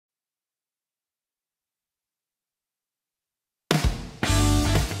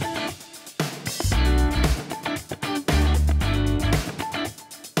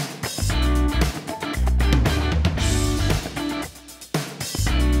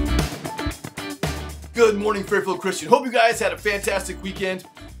Good morning, Fairfield Christian. Hope you guys had a fantastic weekend.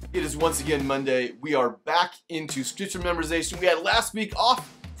 It is once again Monday. We are back into scripture memorization. We had last week off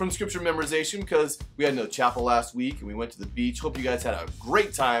from scripture memorization because we had no chapel last week and we went to the beach. Hope you guys had a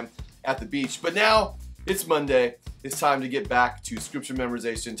great time at the beach. But now it's Monday. It's time to get back to scripture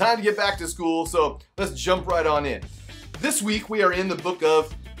memorization. Time to get back to school. So let's jump right on in. This week we are in the book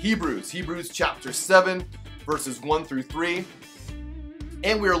of Hebrews. Hebrews chapter 7, verses 1 through 3.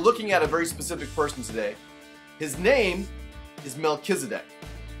 And we are looking at a very specific person today. His name is Melchizedek.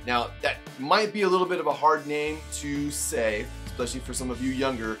 Now, that might be a little bit of a hard name to say, especially for some of you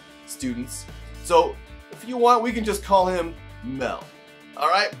younger students. So, if you want, we can just call him Mel. All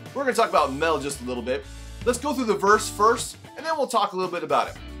right? We're going to talk about Mel just a little bit. Let's go through the verse first, and then we'll talk a little bit about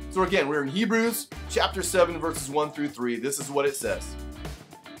it. So again, we're in Hebrews chapter 7, verses 1 through 3. This is what it says.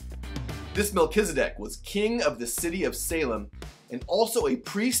 This Melchizedek was king of the city of Salem, and also a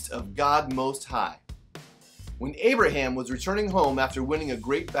priest of God Most High. When Abraham was returning home after winning a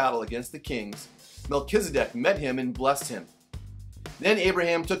great battle against the kings, Melchizedek met him and blessed him. Then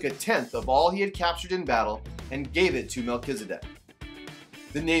Abraham took a tenth of all he had captured in battle and gave it to Melchizedek.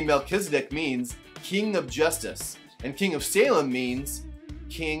 The name Melchizedek means king of justice, and king of Salem means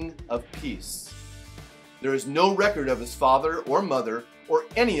king of peace. There is no record of his father or mother or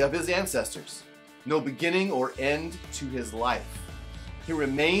any of his ancestors, no beginning or end to his life. He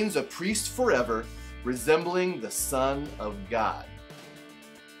remains a priest forever, resembling the Son of God.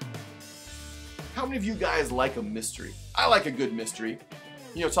 How many of you guys like a mystery? I like a good mystery.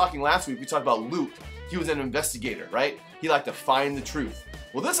 You know, talking last week, we talked about Luke. He was an investigator, right? He liked to find the truth.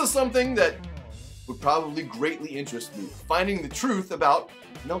 Well, this is something that would probably greatly interest Luke, finding the truth about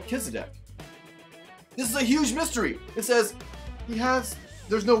Melchizedek. This is a huge mystery. It says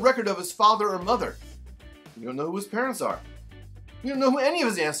there's no record of his father or mother. We don't know who his parents are. We don't know who any of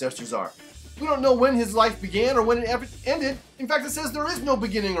his ancestors are. We don't know when his life began or when it ended. In fact, it says there is no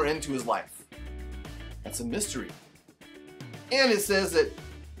beginning or end to his life. That's a mystery. And it says that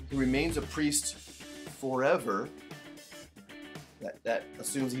he remains a priest forever. That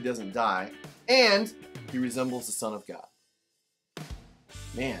assumes he doesn't die. And he resembles the Son of God.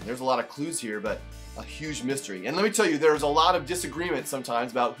 Man, there's a lot of clues here, but a huge mystery. And let me tell you, there's a lot of disagreement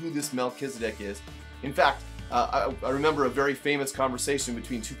sometimes about who this Melchizedek is. In fact, I remember a very famous conversation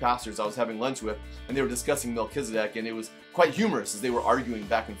between two pastors I was having lunch with, and they were discussing Melchizedek, and it was quite humorous as they were arguing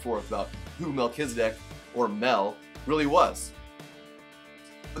back and forth about who Melchizedek, or Mel, really was.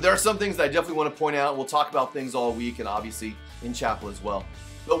 But there are some things that I definitely want to point out. We'll talk about things all week and obviously in chapel as well.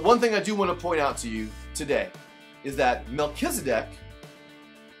 But one thing I do want to point out to you today is that Melchizedek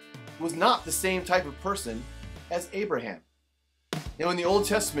was not the same type of person as Abraham. You know, in the Old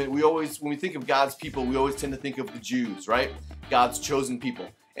Testament, when we think of God's people, we always tend to think of the Jews, right? God's chosen people.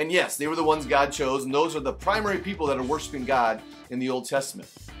 And yes, they were the ones God chose, and those are the primary people that are worshiping God in the Old Testament.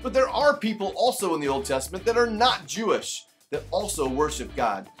 But there are people also in the Old Testament that are not Jewish that also worship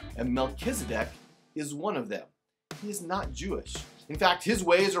God. And Melchizedek is one of them. He is not Jewish. In fact, his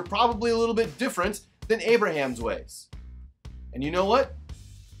ways are probably a little bit different than Abraham's ways. And you know what?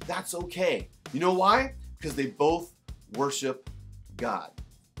 That's okay. You know why? Because they both worship God.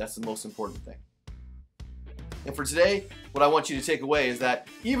 That's the most important thing. And for today, what I want you to take away is that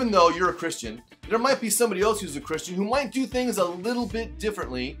even though you're a Christian, there might be somebody else who's a Christian who might do things a little bit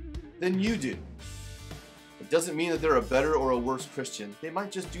differently than you do. It doesn't mean that they're a better or a worse Christian. They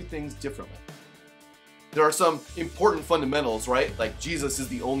might just do things differently. There are some important fundamentals, right? Like Jesus is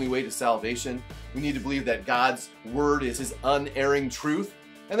the only way to salvation. We need to believe that God's word is his unerring truth.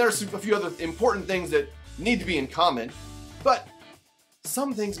 And there are a few other important things that need to be in common. But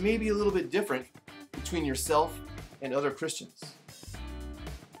some things may be a little bit different between yourself and other Christians.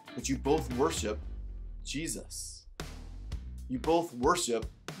 But you both worship Jesus. You both worship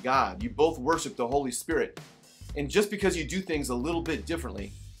God. You both worship the Holy Spirit. And just because you do things a little bit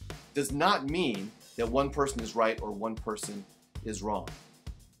differently does not mean that one person is right or one person is wrong.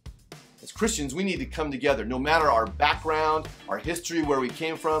 As Christians, we need to come together, no matter our background, our history, where we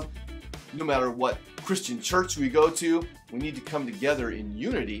came from, no matter what Christian church we go to, we need to come together in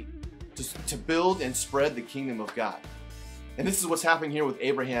unity to build and spread the kingdom of God. And this is what's happening here with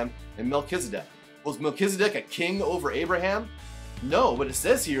Abraham and Melchizedek. Was Melchizedek a king over Abraham? No, but it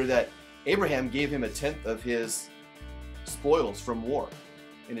says here that Abraham gave him a tenth of his spoils from war.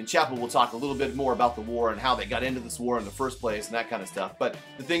 And in chapel, we'll talk a little bit more about the war and how they got into this war in the first place and that kind of stuff. But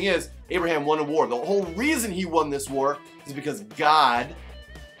the thing is, Abraham won a war. The whole reason he won this war is because God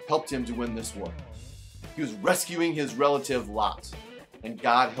helped him to win this war. He was rescuing his relative Lot, and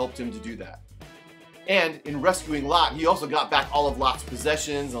God helped him to do that. And in rescuing Lot, he also got back all of Lot's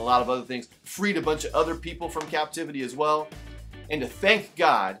possessions and a lot of other things, freed a bunch of other people from captivity as well. And to thank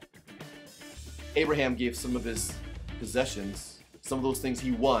God, Abraham gave some of his possessions, some of those things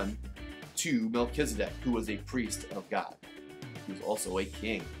he won, to Melchizedek, who was a priest of God. He was also a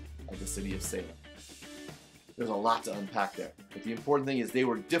king of the city of Salem. There's a lot to unpack there. But the important thing is they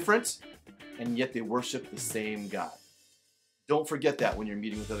were different, and yet they worshiped the same God. Don't forget that when you're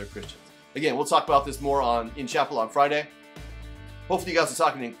meeting with other Christians. Again, we'll talk about this more in chapel on Friday. Hopefully you guys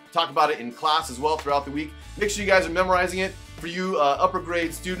are talk about it in class as well throughout the week. Make sure you guys are memorizing it. For you upper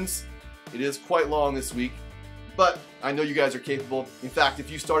grade students, it is quite long this week, but I know you guys are capable. In fact,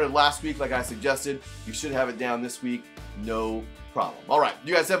 if you started last week like I suggested, you should have it down this week, no problem. All right,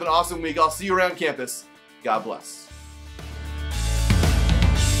 you guys have an awesome week. I'll see you around campus. God bless.